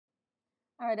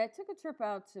All right, I took a trip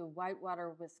out to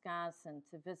Whitewater, Wisconsin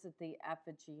to visit the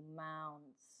effigy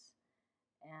mounds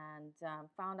and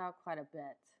found out quite a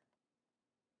bit.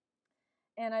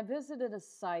 And I visited a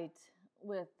site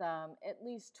with at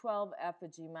least 12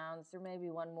 effigy mounds. There may be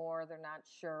one more, they're not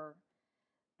sure.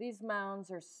 These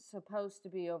mounds are supposed to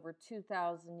be over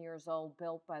 2,000 years old,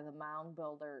 built by the mound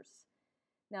builders.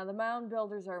 Now, the mound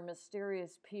builders are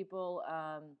mysterious people.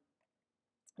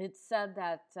 It's said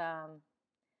that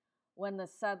when the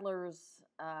settlers,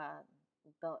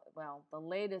 the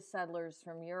latest settlers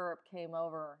from Europe came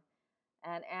over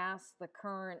and asked the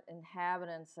current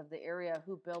inhabitants of the area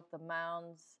who built the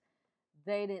mounds,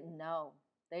 they didn't know.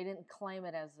 They didn't claim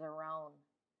it as their own.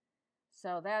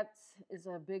 So that is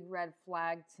a big red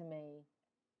flag to me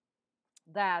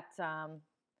that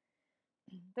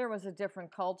there was a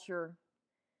different culture.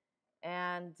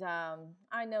 And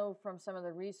I know from some of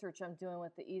the research I'm doing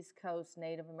with the East Coast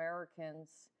Native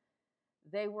Americans,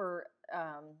 they were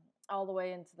all the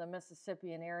way into the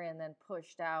Mississippian area and then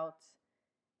pushed out,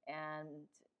 and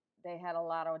they had a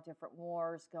lot of different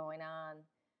wars going on.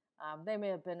 They may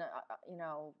have been,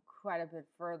 quite a bit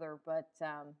further, but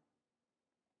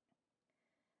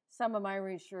some of my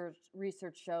research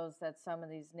shows that some of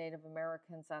these Native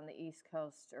Americans on the East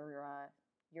Coast are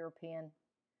European,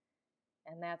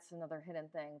 and that's another hidden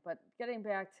thing. But getting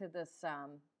back to this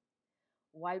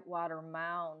Whitewater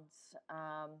Mounds,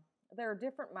 there are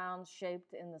different mounds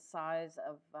shaped in the size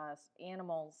of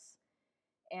animals,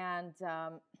 and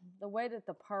the way that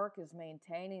the park is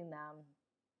maintaining them,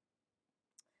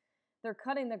 they're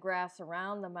cutting the grass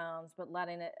around the mounds but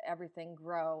letting everything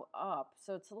grow up.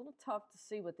 So it's a little tough to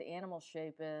see what the animal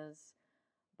shape is,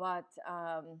 but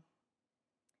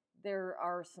there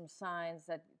are some signs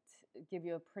that give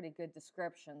you a pretty good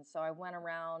description. So I went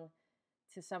around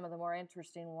to some of the more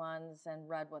interesting ones and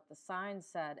read what the signs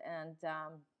said. And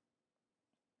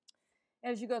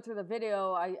as you go through the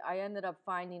video, I ended up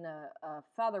finding a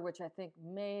feather, which I think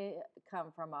may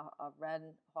come from a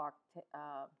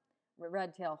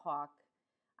red-tailed hawk.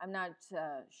 I'm not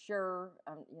sure.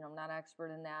 I'm not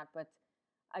expert in that, but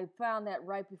I found that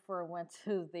right before I went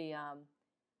to the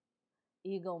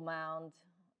eagle mound.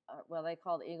 Well, they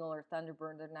call it eagle or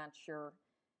thunderbird. They're not sure.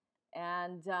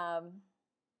 And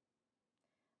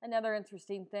another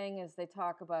interesting thing is they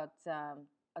talk about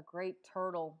a great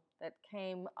turtle that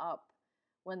came up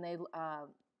when they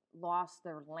lost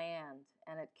their land,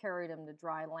 and it carried them to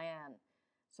dry land.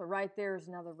 So right there is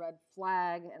another red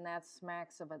flag, and that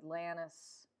smacks of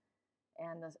Atlantis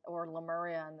or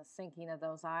Lemuria and the sinking of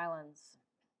those islands.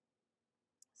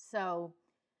 So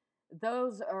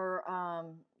those are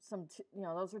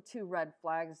those are two red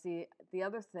flags. The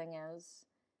other thing is,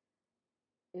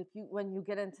 when you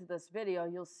get into this video,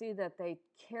 you'll see that they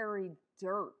carried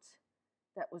dirt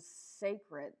that was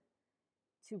sacred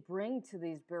to bring to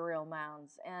these burial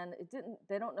mounds, and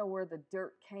they don't know where the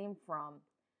dirt came from.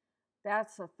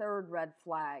 That's a third red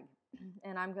flag,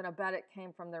 and I'm going to bet it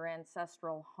came from their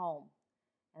ancestral home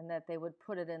and that they would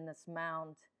put it in this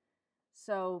mound.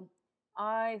 So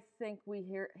I think we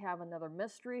have another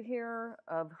mystery here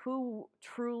of who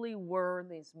truly were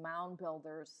these mound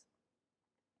builders.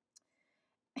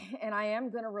 And I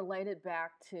am going to relate it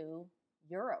back to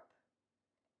Europe.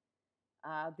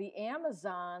 The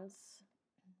Amazons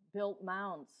built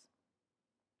mounds.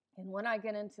 And when I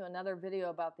get into another video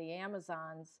about the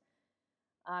Amazons,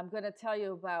 I'm going to tell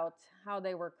you about how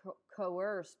they were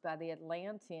coerced by the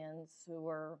Atlanteans who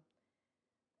were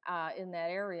in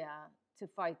that area to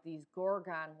fight these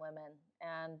Gorgon women.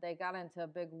 And they got into a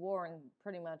big war and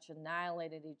pretty much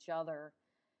annihilated each other.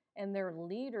 And their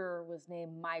leader was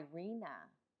named Myrina.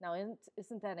 Now,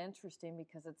 isn't that interesting,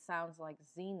 because it sounds like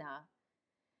Xena,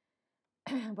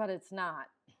 but it's not.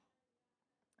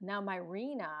 Now,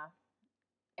 Myrina,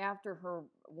 after her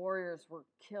warriors were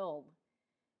killed,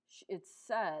 it's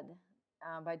said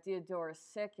by Diodorus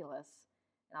Siculus,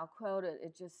 and I'll quote it,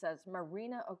 it just says,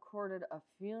 Myrina accorded a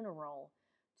funeral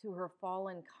to her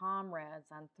fallen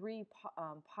comrades on 3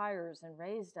 pyres and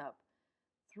raised up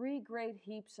 3 great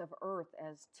heaps of earth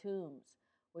as tombs,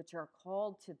 which are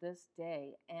called to this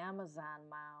day Amazon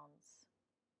mounds.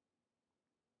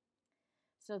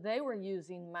 So they were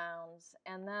using mounds,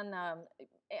 and then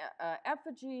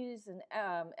effigies and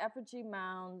effigy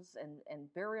mounds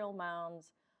and burial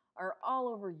mounds are all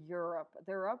over Europe.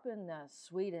 They're up in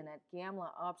Sweden at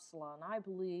Gamla Uppsala, and I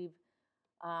believe,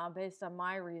 based on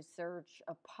my research,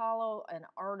 Apollo and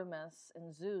Artemis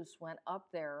and Zeus went up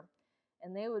there,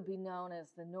 and they would be known as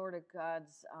the Nordic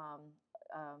gods.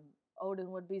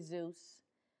 Odin would be Zeus,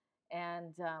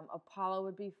 and Apollo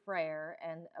would be Freyr,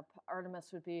 and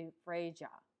Artemis would be Freyja.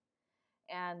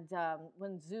 And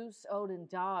when Zeus Odin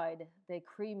died, they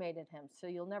cremated him. So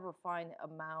you'll never find a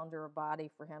mound or a body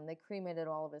for him. They cremated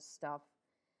all of his stuff.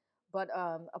 But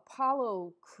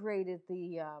Apollo created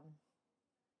the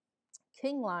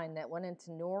king line that went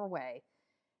into Norway,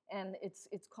 and it's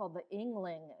called the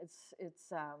Yngling.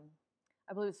 It's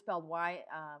I believe it's spelled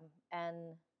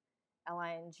YNLING.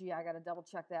 I got to double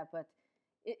check that, but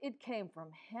it came from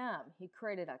him. He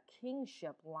created a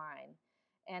kingship line,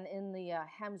 and in the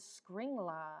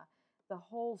Hemskringla, the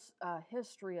whole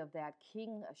history of that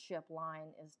kingship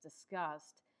line is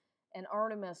discussed. And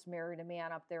Artemis married a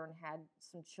man up there and had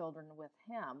some children with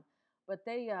him, but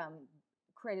they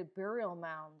created burial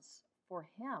mounds for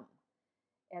him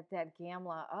at that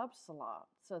Gamla Uppsala.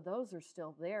 So those are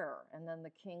still there. And then the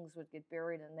kings would get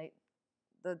buried, and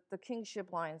the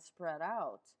kingship line spread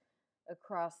out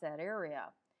across that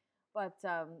area. But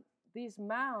these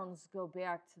mounds go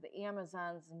back to the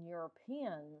Amazons and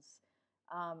Europeans,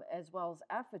 as well as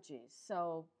effigies.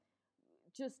 So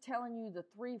just telling you the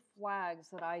 3 flags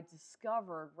that I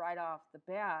discovered right off the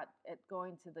bat at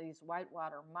going to these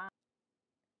Whitewater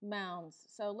Mounds.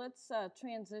 So let's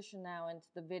transition now into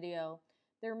the video.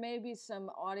 There may be some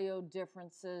audio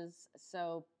differences,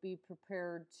 so be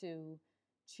prepared to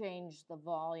change the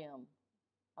volume.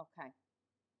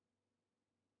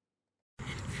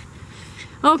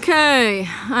 Okay,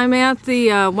 I'm at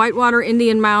the Whitewater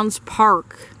Indian Mounds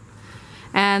Park,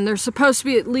 and there's supposed to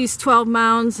be at least 12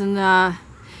 mounds and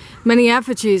many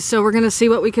effigies, so we're going to see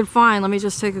what we can find. Let me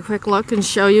just take a quick look and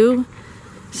show you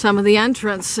some of the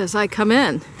entrance as I come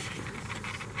in.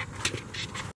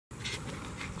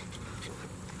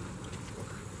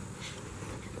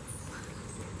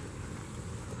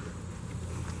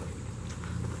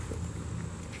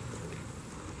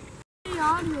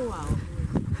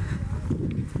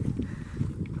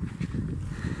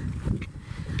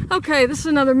 Okay, this is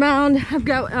another mound. I've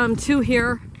got 2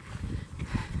 here.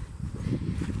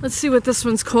 Let's see what this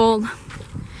one's called.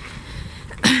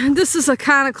 This is a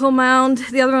conical mound.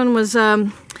 The other one was a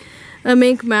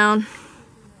mink mound.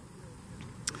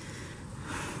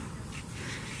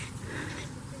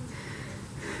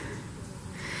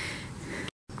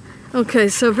 Okay,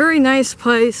 so very nice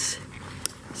place.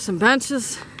 Some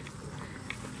benches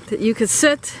that you could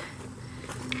sit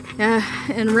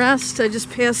and rest. I just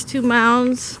passed 2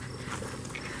 mounds.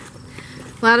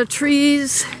 A lot of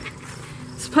trees.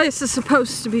 This place is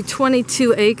supposed to be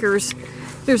 22 acres.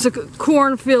 There's a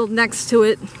cornfield next to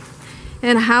it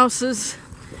and houses,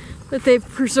 but they've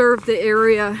preserved the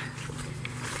area.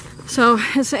 So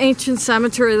it's an ancient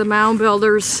cemetery of the mound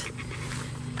builders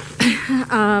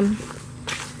that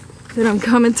I'm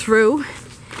coming through.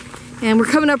 And we're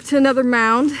coming up to another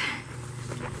mound.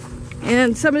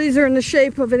 And some of these are in the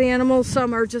shape of an animal,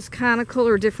 some are just conical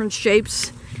or different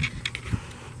shapes.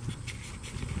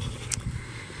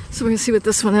 So we're gonna see what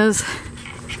this one is.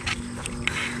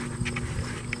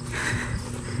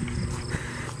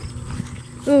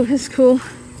 Oh, that's cool.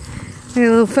 I got a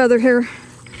little feather here.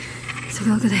 Let's take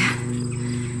a look at that.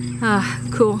 Ah,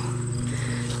 cool.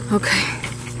 Okay.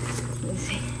 Let me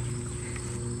see.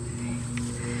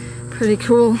 Pretty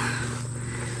cool.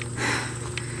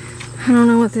 I don't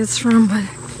know what that's from, but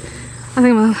I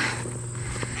think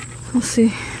we'll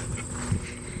see.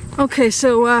 Okay,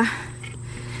 so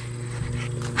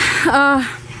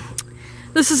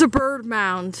this is a bird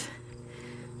mound.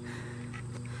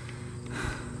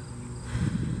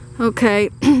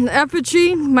 Okay,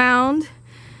 effigy mound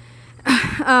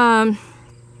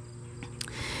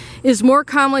is more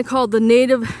commonly called the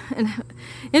native, and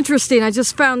interesting, I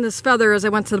just found this feather as I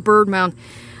went to the bird mound.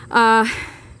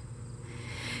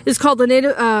 Is called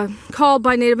the called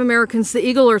by Native Americans the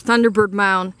eagle or thunderbird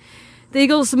mound. The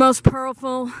eagle is the most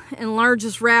powerful and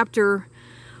largest raptor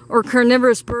or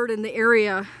carnivorous bird in the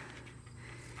area.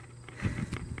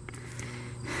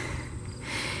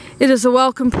 It is a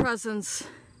welcome presence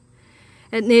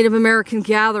at Native American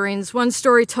gatherings. One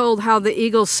story told how the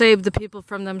eagle saved the people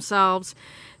from themselves.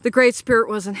 The Great Spirit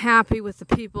wasn't happy with the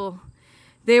people.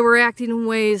 They were acting in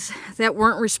ways that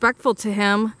weren't respectful to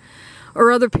him or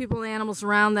other people and animals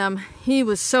around them. He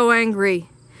was so angry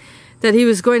that he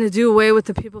was going to do away with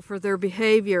the people for their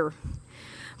behavior.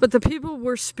 But the people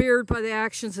were spared by the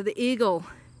actions of the eagle.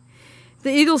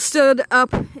 The eagle stood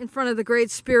up in front of the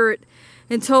Great Spirit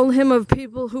and told him of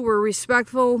people who were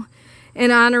respectful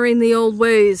and honoring the old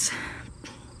ways.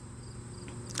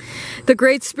 The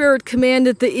Great Spirit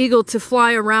commanded the eagle to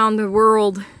fly around the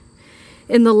world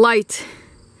in the light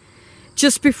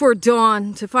just before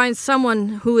dawn to find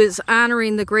someone who is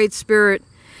honoring the Great Spirit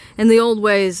and the old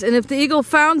ways. And if the eagle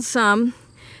found some,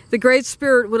 the Great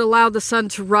Spirit would allow the sun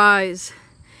to rise.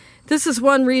 This is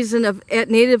one reason at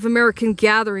Native American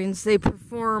gatherings they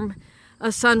perform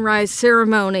a sunrise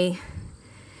ceremony.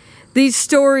 These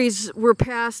stories were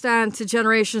passed on to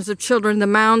generations of children. The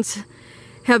mounds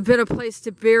have been a place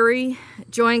to bury,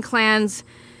 join clans,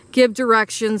 give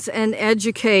directions, and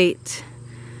educate.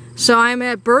 So I'm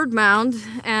at Bird Mound,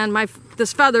 and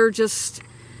this feather just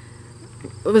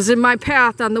was in my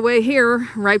path on the way here,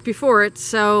 right before it.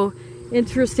 So,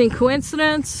 interesting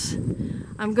coincidence.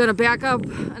 I'm going to back up,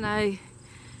 and I'm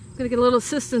going to get a little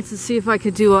assistance and see if I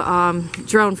could do a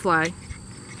drone fly.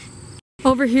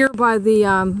 Over here by the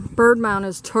Bird Mound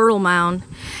is Turtle Mound,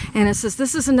 and it says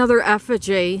this is another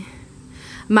effigy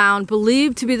mound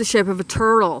believed to be the shape of a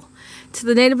turtle. To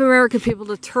the Native American people,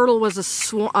 the turtle was a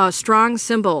strong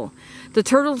symbol. The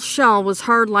turtle's shell was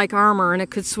hard like armor, and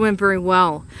it could swim very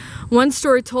well. One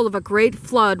story told of a great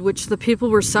flood which the people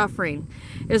were suffering.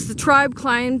 As the tribe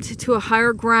climbed to a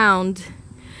higher ground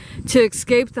to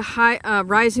escape the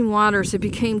rising waters, it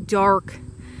became dark.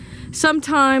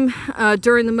 Sometime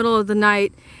during the middle of the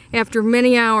night, after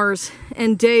many hours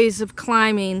and days of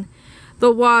climbing,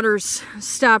 the waters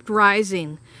stopped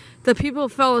rising. The people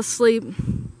fell asleep,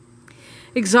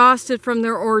 exhausted from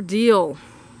their ordeal.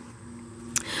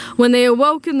 When they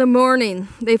awoke in the morning,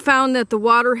 they found that the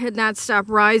water had not stopped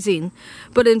rising,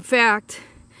 but in fact,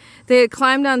 they had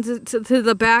climbed onto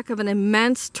the back of an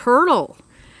immense turtle.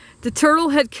 The turtle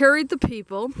had carried the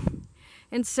people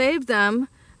and saved them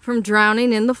from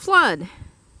drowning in the flood.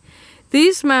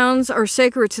 These mounds are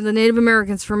sacred to the Native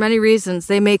Americans for many reasons.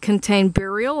 They may contain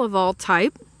burial of all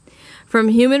type, from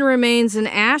human remains and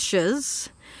ashes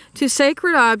to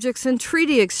sacred objects and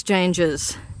treaty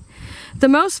exchanges. The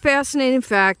most fascinating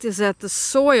fact is that the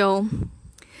soil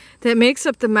that makes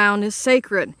up the mound is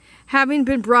sacred, having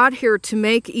been brought here to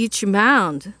make each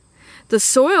mound. The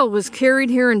soil was carried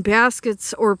here in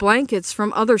baskets or blankets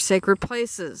from other sacred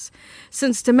places.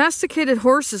 Since domesticated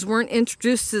horses weren't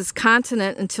introduced to this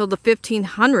continent until the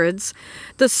 1500s,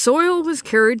 the soil was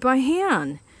carried by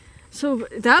hand. So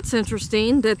that's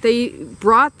interesting that they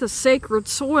brought the sacred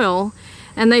soil,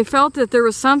 and they felt that there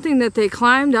was something that they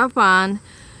climbed up on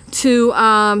to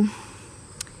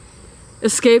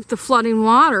escape the flooding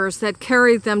waters that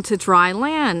carried them to dry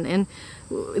land, and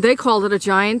they called it a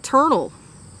giant turtle.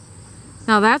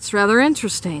 Now that's rather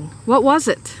interesting. What was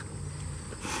it?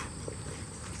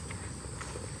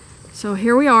 So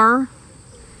here we are,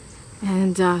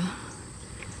 and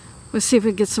let's see if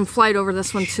we can get some flight over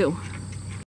this one too.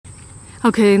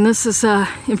 Okay, and this is,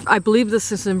 I believe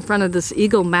this is in front of this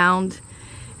eagle mound,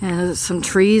 and there's some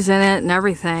trees in it and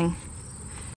everything.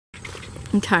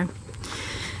 Okay,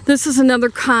 this is another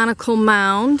conical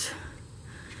mound.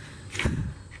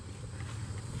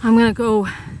 I'm going to go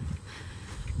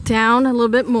down a little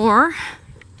bit more,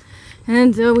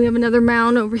 and we have another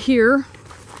mound over here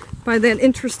by that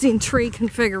interesting tree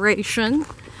configuration.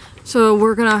 So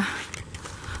we're gonna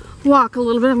walk a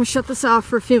little bit. I'm gonna shut this off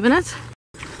for a few minutes.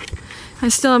 I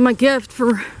still have my gift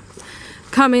for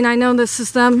coming. I know this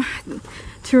is them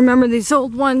to remember these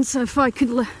old ones. If I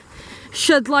could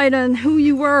shed light on who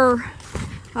you were,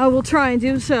 I will try and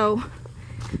do so.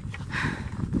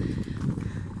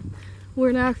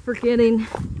 We're not forgetting.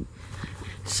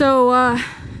 So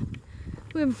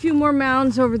we have a few more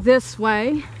mounds over this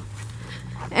way,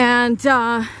 and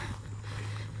I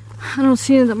don't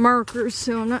see any of the markers,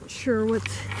 so I'm not sure what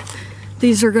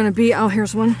these are going to be. Oh,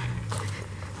 here's one.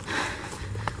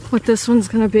 What this one's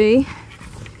going to be.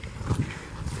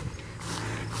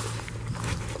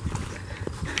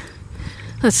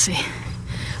 Let's see.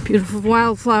 Beautiful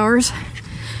wildflowers.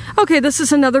 Okay, this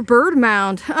is another bird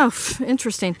mound. Oh,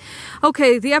 interesting.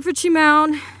 Okay, the effigy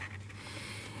mound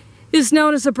is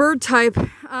known as a bird type.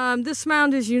 This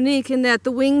mound is unique in that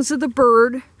the wings of the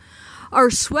bird are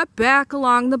swept back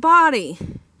along the body.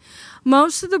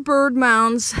 Most of the bird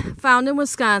mounds found in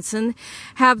Wisconsin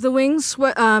have the wings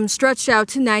stretched out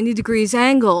to 90 degrees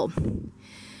angle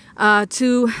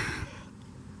to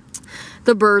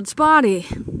the bird's body.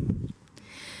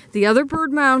 The other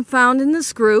bird mound found in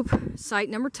this group, site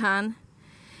number 10,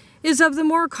 is of the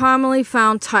more commonly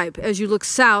found type. As you look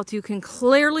south, you can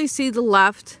clearly see the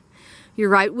left, your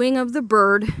right wing of the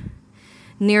bird,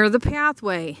 near the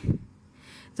pathway.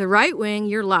 The right wing,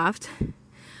 your left,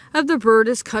 of the bird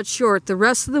is cut short. The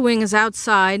rest of the wing is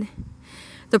outside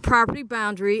the property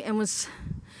boundary and was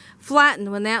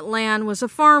flattened when that land was a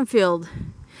farm field.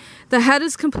 The head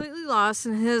is completely lost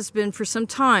and has been for some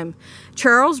time.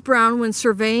 Charles Brown, when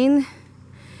surveying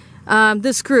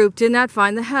this group, did not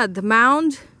find the head. The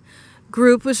mound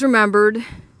group was remembered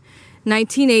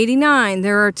 1989.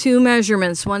 There are two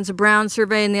measurements. One's a Brown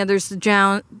survey and the other's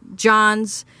the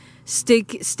Johns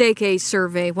stake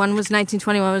survey. One was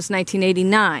 1920, one was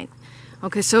 1989.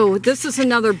 Okay, so this is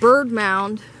another bird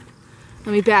mound.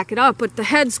 Let me back it up, but the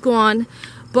head's gone,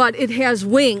 but it has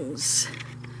wings.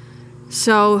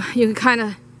 So you can kind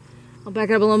of, I'll back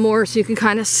it up a little more so you can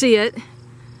kind of see it.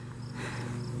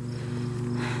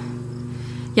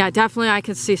 Yeah, definitely I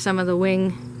can see some of the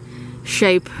wing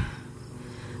shape.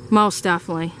 Most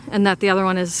definitely. And that the other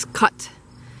one is cut.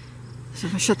 So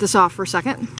I'm going to shut this off for a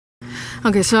second.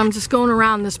 Okay, so I'm just going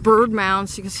around this bird mound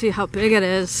so you can see how big it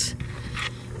is.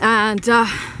 And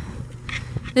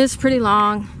it's pretty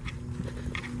long.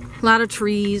 A lot of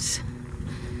trees.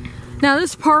 Now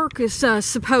this park is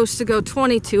supposed to go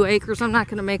 22 acres. I'm not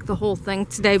going to make the whole thing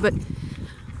today, but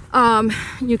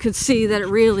you can see that it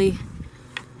really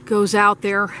goes out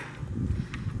there.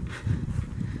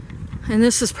 And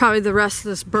this is probably the rest of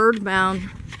this bird mound.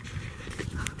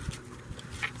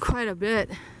 Quite a bit.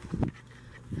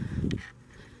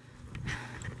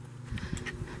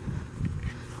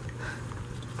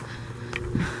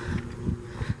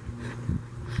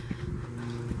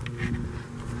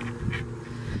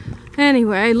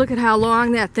 Anyway, look at how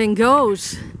long that thing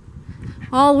goes.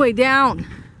 All the way down.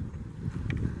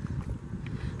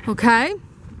 Okay?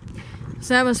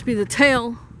 So that must be the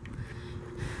tail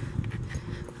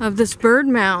of this bird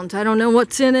mound. I don't know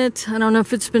what's in it. I don't know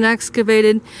if it's been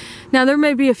excavated. Now there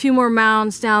may be a few more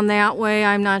mounds down that way.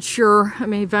 I'm not sure. I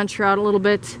may venture out a little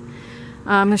bit.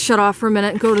 I'm going to shut off for a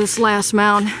minute and go to this last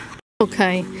mound.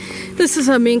 Okay, this is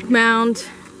a mink mound.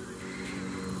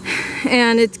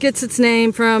 And it gets its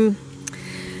name from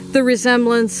the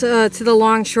resemblance to the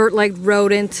long short-legged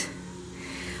rodent.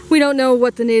 We don't know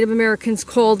what the Native Americans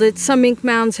called it. Some mink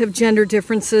mounds have gender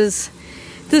differences.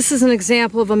 This is an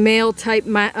example of a male type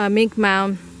mink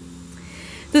mound.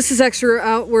 This is extra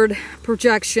outward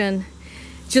projection.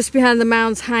 Just behind the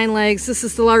mound's hind legs, this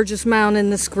is the largest mound in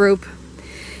this group.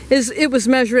 It was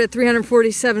measured at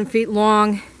 347 feet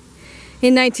long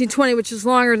in 1920, which is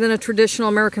longer than a traditional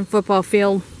American football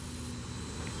field.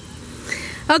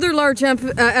 Other large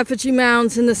effigy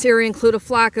mounds in this area include a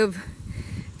flock of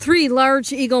 3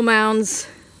 large eagle mounds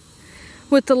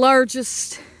with the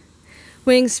largest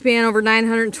wingspan over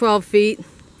 912 feet.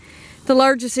 The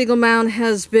largest eagle mound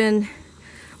has been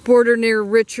bordered near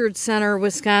Richard Center,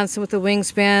 Wisconsin, with a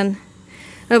wingspan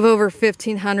of over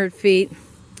 1,500 feet.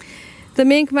 The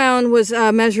mink mound was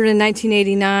measured in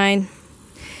 1989,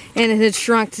 and it had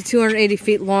shrunk to 280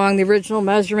 feet long. The original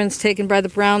measurements taken by the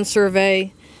Brown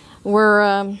survey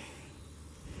were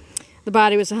the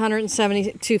body was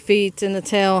 172 feet and the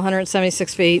tail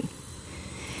 176 feet.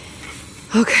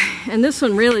 Okay, and this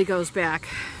one really goes back.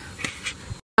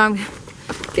 I'm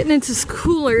getting into this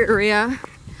cooler area.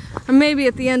 I'm maybe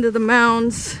at the end of the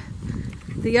mounds,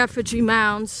 the effigy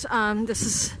mounds. This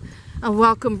is a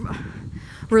welcome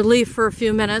relief for a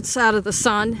few minutes out of the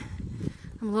sun.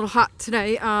 I'm a little hot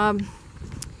today.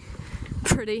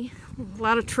 Pretty, a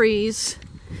lot of trees.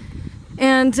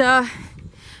 And I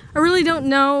really don't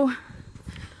know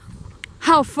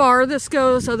how far this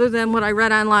goes other than what I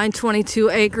read online,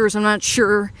 22 acres. I'm not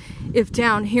sure if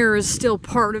down here is still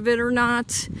part of it or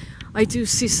not. I do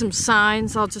see some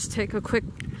signs. I'll just take a quick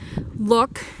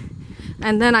look.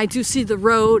 And then I do see the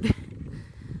road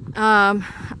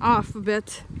off a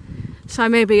bit. So I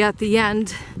may be at the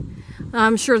end.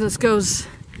 I'm sure this goes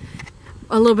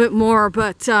a little bit more,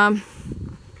 but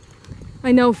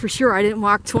I know for sure I didn't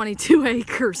walk 22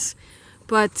 acres.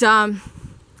 But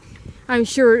I'm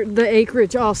sure the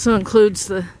acreage also includes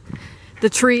the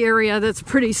tree area that's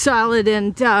pretty solid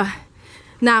and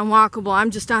non-walkable.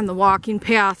 I'm just on the walking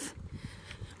path,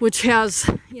 which has,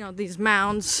 you know, these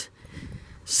mounds.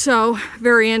 So,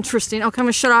 very interesting. Okay, I'm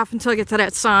going to shut off until I get to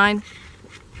that sign.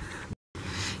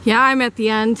 Yeah, I'm at the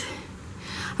end.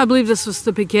 I believe this was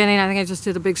the beginning. I think I just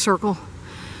did a big circle.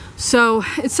 So,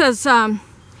 it says,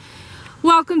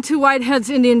 welcome to Whitehead's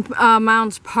Indian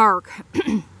Mounds Park.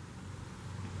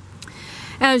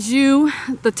 As you,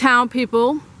 the town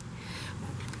people,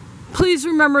 please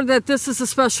remember that this is a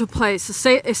special place,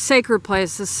 a sacred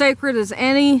place, as sacred as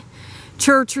any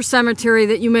church or cemetery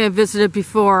that you may have visited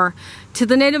before. To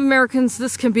the Native Americans,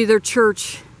 this can be their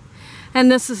church,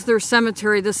 and this is their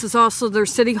cemetery. This is also their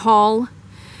city hall,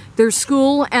 their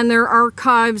school, and their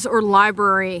archives or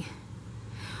library.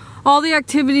 All the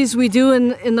activities we do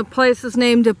in the places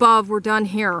named above were done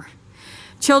here.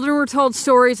 Children were told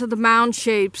stories of the mound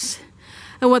shapes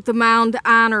and what the mound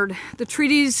honored. The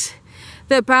treaties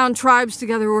that bound tribes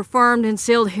together were formed and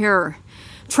sealed here.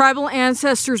 Tribal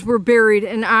ancestors were buried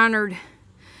and honored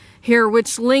here,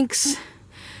 which links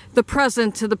the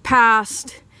present to the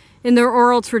past in their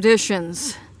oral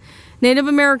traditions. Native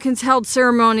Americans held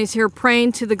ceremonies here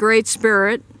praying to the Great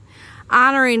Spirit,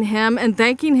 honoring him and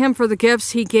thanking him for the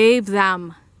gifts he gave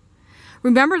them.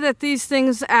 Remember that these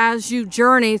things as you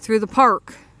journey through the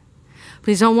park.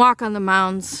 Please don't walk on the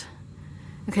mounds.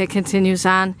 Okay, continues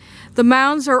on. The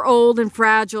mounds are old and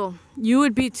fragile. You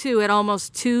would be too at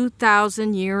almost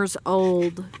 2,000 years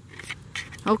old.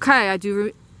 Okay, I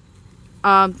do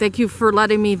thank you for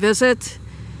letting me visit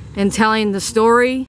and telling the story.